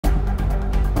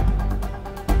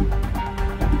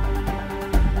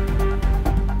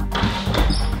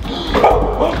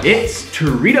It's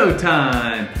Torito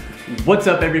time! What's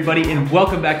up everybody and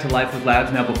welcome back to Life with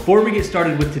Labs. Now before we get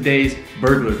started with today's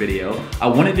burglar video, I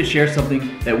wanted to share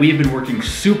something that we have been working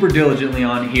super diligently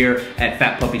on here at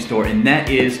Fat Puppy Store, and that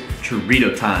is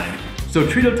Torito time. So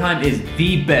Torito time is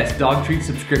the best dog treat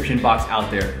subscription box out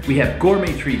there. We have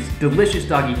gourmet treats, delicious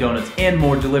doggy donuts, and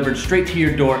more delivered straight to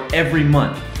your door every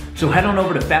month. So head on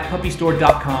over to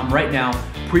fatpuppystore.com right now.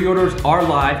 Pre-orders are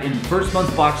live and first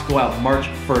month's box go out March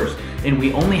 1st. And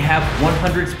we only have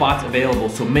 100 spots available,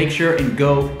 so make sure and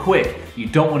go quick. You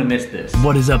don't want to miss this.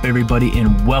 What is up everybody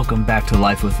and welcome back to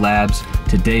Life with Labs.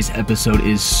 Today's episode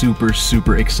is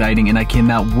super exciting and I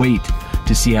cannot wait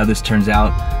to see how this turns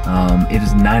out. It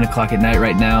is 9 o'clock at night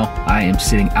right now. I am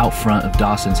sitting out front of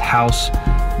Dawson's house.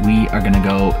 We are gonna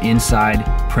go inside,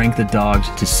 prank the dogs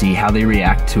to see how they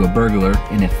react to a burglar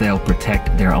and if they'll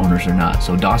protect their owners or not.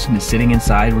 So Dawson is sitting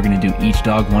inside. We're gonna do each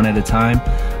dog one at a time.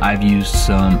 I've used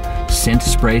some scent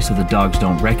spray so the dogs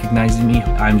don't recognize me.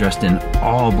 I'm dressed in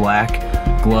all black,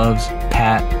 gloves,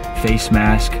 pat, face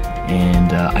mask,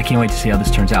 and I can't wait to see how this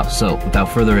turns out. So without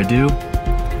further ado,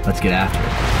 let's get after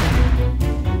it.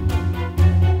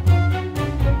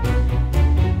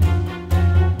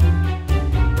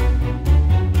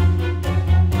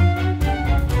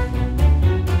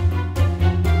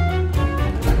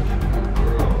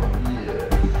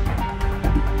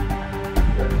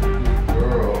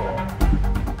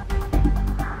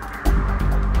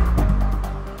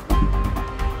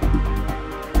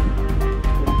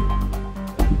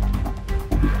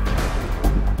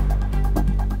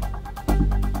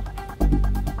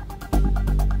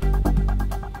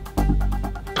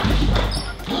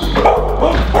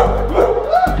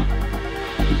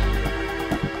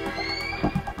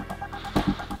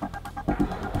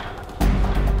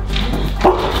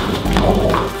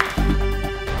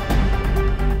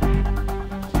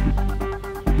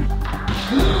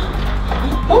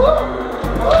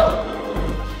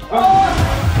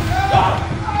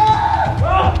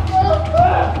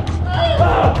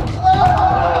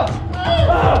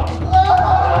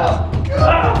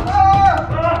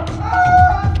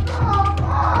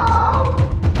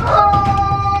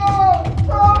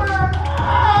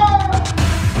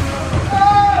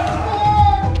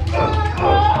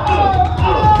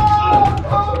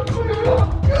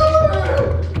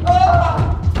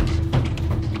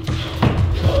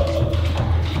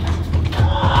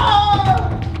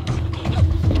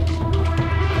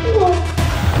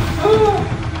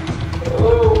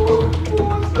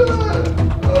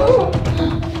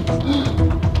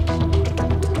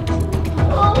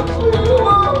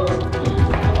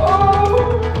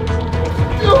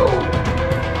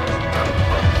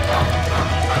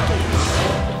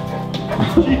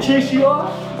 She chased you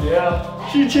off? Yeah.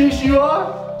 She chased you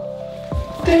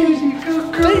off? Daisy,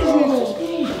 good girl.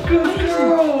 Good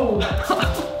girl.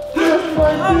 That's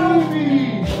my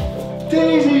baby.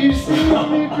 Daisy, you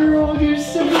saved me, girl. You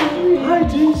saved me. Hi,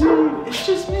 Daisy. It's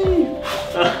just me.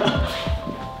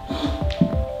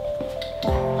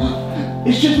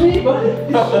 It's just me, buddy.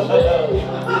 It's just me.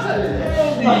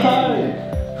 Hi.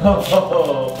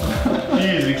 Oh, he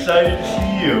is excited to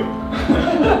see you.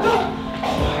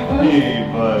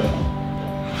 Hey, bud.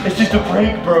 It's just a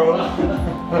prank, bro.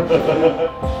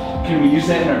 Can we use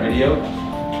that in our video?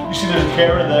 You see there's a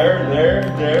camera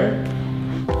there.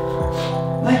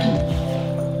 Mikey,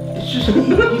 it's just me.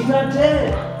 He's not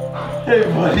dead. Hey,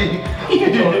 buddy.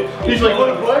 He's like,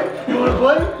 wanna play? You wanna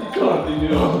play? Come on, you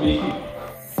know me.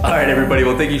 Alright everybody,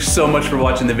 well thank you so much for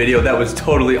watching the video. That was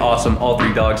totally awesome. All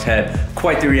three dogs had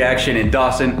quite the reaction, and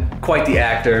Dawson, quite the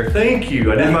actor. Thank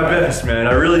you. I did my best, man.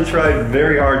 I really tried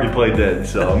very hard to play dead,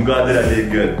 so I'm glad that I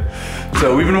did good.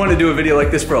 So we've been wanting to do a video like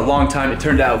this for a long time. It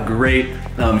turned out great.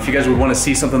 If you guys would want to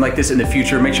see something like this in the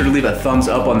future, make sure to leave a thumbs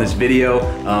up on this video.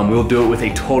 We'll do it with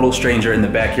a total stranger in the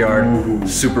backyard. Ooh.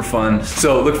 Super fun.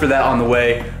 So look for that on the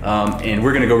way. And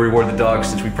we're gonna go reward the dogs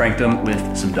since we pranked them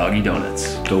with some doggy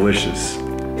donuts. Delicious.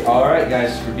 All right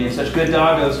guys, for being such good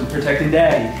doggos and protecting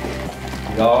daddy,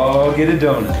 we all get a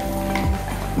donut.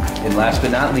 And last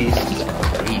but not least,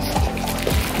 peace.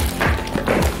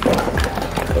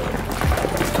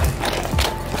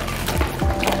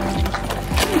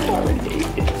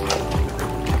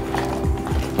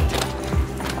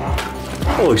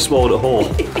 Oh, he swallowed it whole.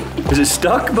 Is it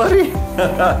stuck, buddy?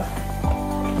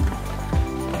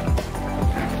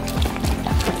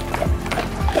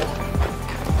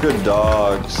 Good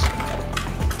dogs.